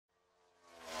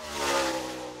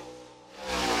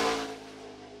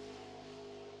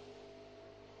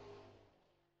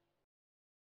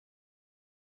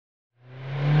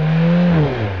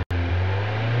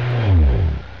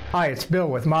Hi, it's Bill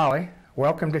with MAHLE.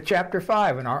 Welcome to Chapter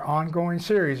 5 in our ongoing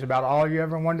series about all you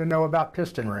ever wanted to know about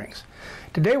piston rings.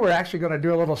 Today we're actually going to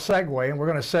do a little segue, and we're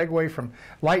going to segue from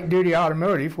light-duty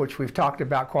automotive, which we've talked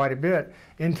about quite a bit,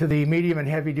 into the medium and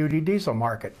heavy-duty diesel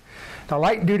market. Now,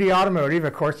 light-duty automotive,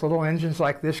 of course, little engines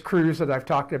like this Cruze that I've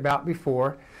talked about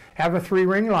before, have a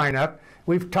 3-ring lineup.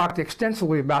 We've talked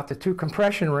extensively about the 2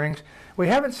 compression rings. We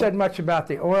haven't said much about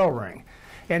the oil ring.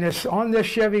 And it's on this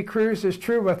Chevy Cruze is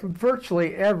true with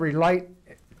virtually every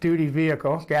light-duty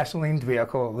vehicle, gasoline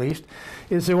vehicle at least,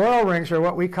 is the oil rings are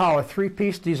what we call a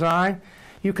 3-piece design.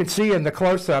 You can see in the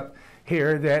close-up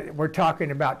here that we're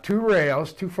talking about 2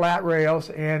 rails, 2 flat rails,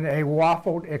 and a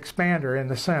waffled expander in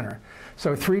the center.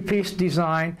 So 3-piece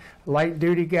design,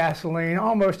 light-duty gasoline,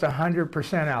 almost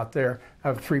 100% out there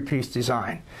of 3-piece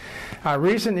design.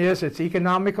 Reason is it's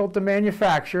economical to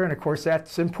manufacture, and of course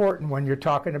that's important when you're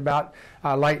talking about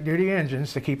light-duty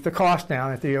engines to keep the cost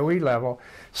down at the OE level.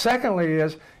 Secondly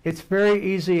is it's very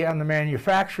easy on the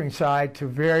manufacturing side to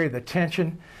vary the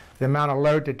tension, the amount of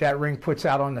load that that ring puts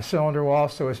out on the cylinder wall.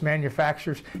 So as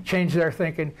manufacturers change their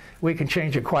thinking, we can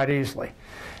change it quite easily.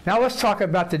 Now let's talk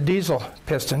about the diesel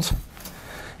pistons.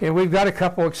 And we've got a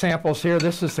couple examples here.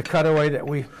 This is the cutaway that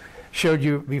we showed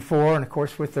you before, and of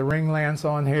course with the ring lands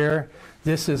on here.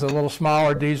 This is a little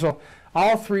smaller diesel.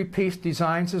 All 3-piece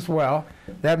designs as well.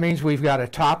 That means we've got a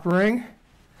top ring,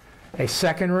 a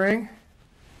second ring,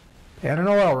 and an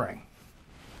oil ring.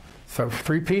 So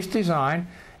 3-piece design.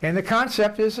 And the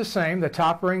concept is the same. The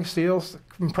top ring seals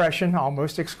compression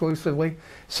almost exclusively.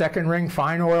 Second ring,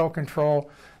 fine oil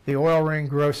control. The oil ring,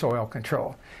 gross oil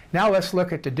control. Now let's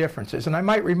look at the differences. And I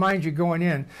might remind you going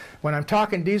in, when I'm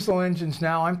talking diesel engines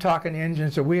now, I'm talking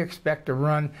engines that we expect to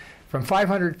run from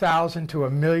 500,000 to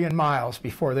 1,000,000 miles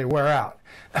before they wear out.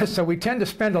 So we tend to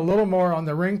spend a little more on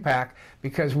the ring pack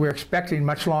because we're expecting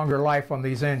much longer life on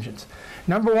these engines.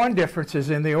 Number one difference is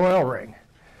in the oil ring.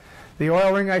 The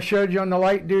oil ring I showed you on the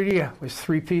light duty was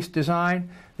 3-piece design.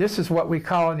 This is what we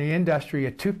call in the industry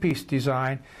a 2-piece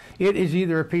design. It is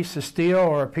either a piece of steel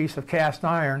or a piece of cast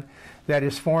iron that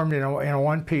is formed in a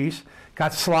one piece,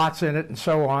 got slots in it and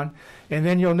so on. And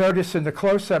then you'll notice in the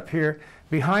close-up here,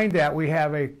 behind that we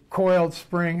have a coiled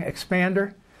spring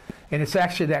expander. And it's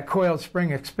actually that coiled spring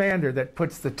expander that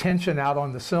puts the tension out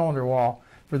on the cylinder wall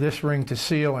for this ring to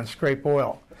seal and scrape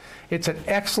oil. It's an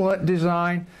excellent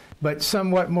design, but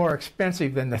somewhat more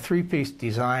expensive than the 3-piece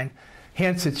design.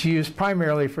 Hence, it's used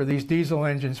primarily for these diesel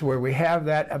engines where we have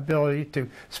that ability to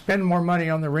spend more money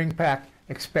on the ring pack,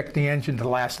 expect the engine to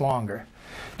last longer.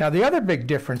 Now, the other big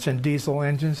difference in diesel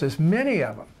engines is many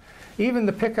of them, even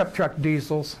the pickup truck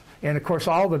diesels, and of course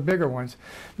all the bigger ones,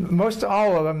 most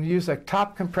all of them use a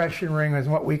top compression ring as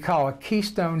what we call a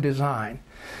keystone design.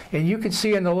 And you can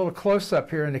see in the little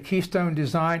close-up here in the keystone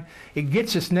design, it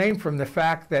gets its name from the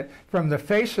fact that from the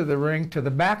face of the ring to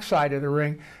the back side of the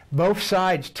ring, both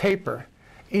sides taper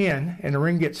in and the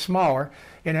ring gets smaller,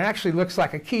 and it actually looks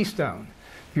like a keystone.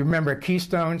 If you remember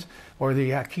Keystones or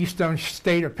the Keystone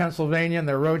State of Pennsylvania and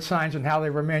their road signs and how they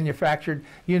were manufactured,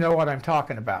 you know what I'm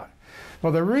talking about.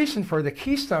 Well, the reason for the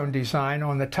keystone design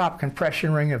on the top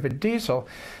compression ring of a diesel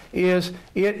is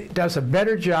it does a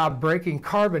better job breaking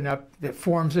carbon up that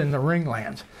forms in the ring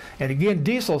lands. And again,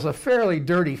 diesel's a fairly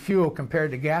dirty fuel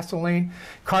compared to gasoline.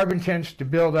 Carbon tends to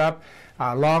build up,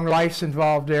 long life's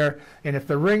involved there, and if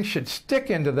the ring should stick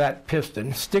into that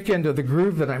piston, stick into the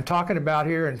groove that I'm talking about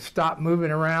here and stop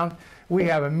moving around, we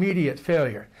have immediate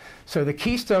failure. So the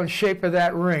keystone shape of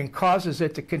that ring causes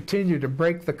it to continue to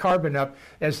break the carbon up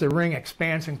as the ring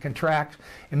expands and contracts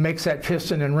and makes that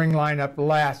piston and ring lineup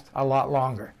last a lot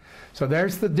longer. So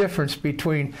there's the difference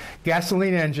between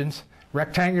gasoline engines,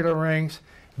 rectangular rings,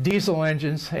 diesel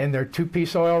engines, and their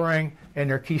 2-piece oil ring and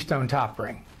their keystone top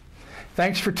ring.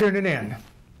 Thanks for tuning in.